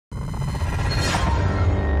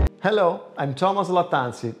Hello, I'm Thomas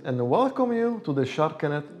Lattanzi and welcome you to the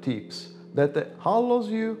SharkNet tips that allows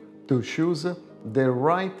you to choose the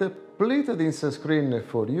right pleated insert screen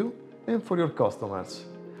for you and for your customers.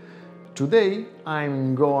 Today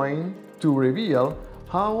I'm going to reveal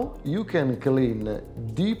how you can clean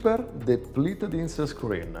deeper the pleated insert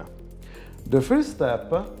screen. The first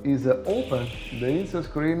step is open the insert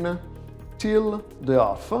screen till the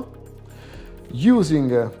half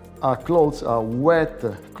using a wet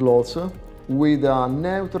cloth with a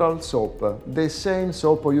neutral soap, the same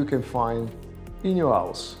soap you can find in your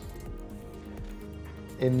house.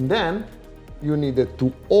 And then you need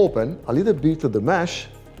to open a little bit the mesh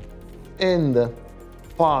and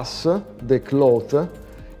pass the cloth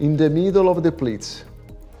in the middle of the pleats.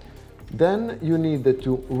 Then you need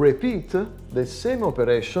to repeat the same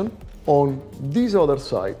operation on this other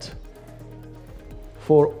side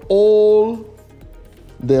for all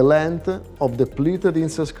the length of the pleated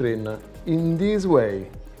insert screen in this way.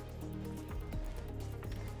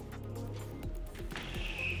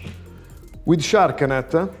 With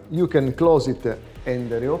SharkNet you can close it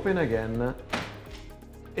and reopen again,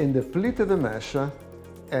 and the pleated mesh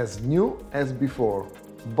as new as before.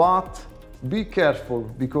 But be careful,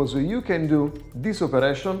 because you can do this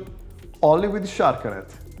operation only with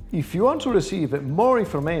SharkNet. If you want to receive more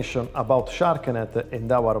information about SharkNet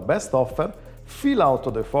and our best offer, fill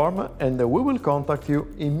out the form and we will contact you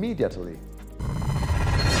immediately.